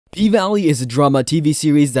P-Valley is a drama TV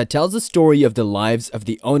series that tells the story of the lives of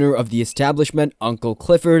the owner of the establishment, Uncle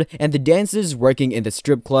Clifford, and the dancers working in the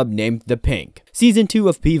strip club named The Pink. Season 2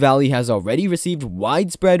 of P-Valley has already received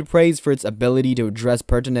widespread praise for its ability to address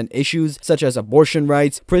pertinent issues such as abortion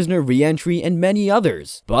rights, prisoner re-entry, and many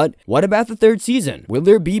others. But what about the third season? Will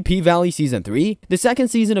there be P-Valley Season 3? The second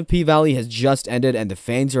season of P-Valley has just ended and the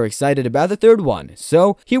fans are excited about the third one.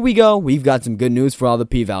 So here we go, we've got some good news for all the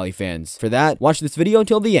P-Valley fans. For that, watch this video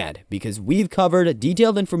until the end, because we've covered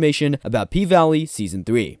detailed information about P-Valley Season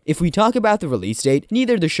 3. If we talk about the release date,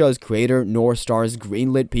 neither the show's creator nor STARZ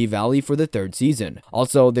greenlit P-Valley for the third season.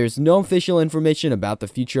 Also, there's no official information about the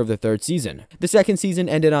future of the third season. The second season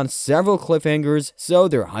ended on several cliffhangers, so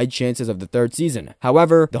there are high chances of the third season.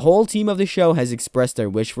 However, the whole team of the show has expressed their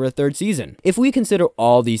wish for a third season. If we consider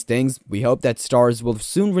all these things, we hope that STARZ will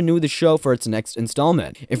soon renew the show for its next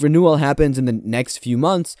installment. If renewal happens in the next few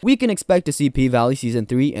months, we can expect to see P-Valley Season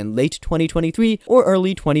 3 in late 2023 or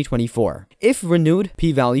early 2024. If renewed,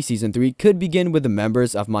 P-Valley Season 3 could begin with the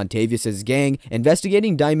members of Montavious' gang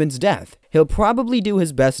investigating Diamond's death. He'll probably do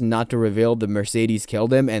his best not to reveal the Mercedes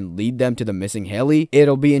killed him and lead them to the missing Haley.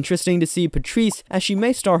 It'll be interesting to see Patrice, as she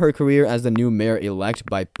may start her career as the new mayor-elect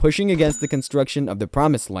by pushing against the construction of the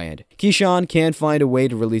Promised Land. Keyshawn can't find a way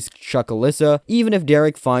to release Chuck Alyssa, even if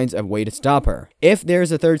Derek finds a way to stop her. If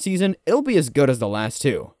there's a third season, it'll be as good as the last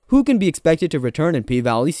two. Who can be expected to return in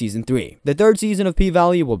P-Valley Season 3? The third season of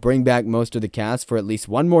P-Valley will bring back most of the cast for at least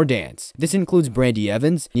one more dance. This includes Brandy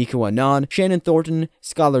Evans, Nico Anand, Shannon Thornton,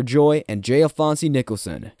 Skylar Joy, and J. Alfonso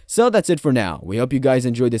Nicholson. So that's it for now. We hope you guys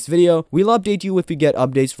enjoyed this video. We'll update you if we get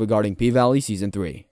updates regarding P-Valley Season 3.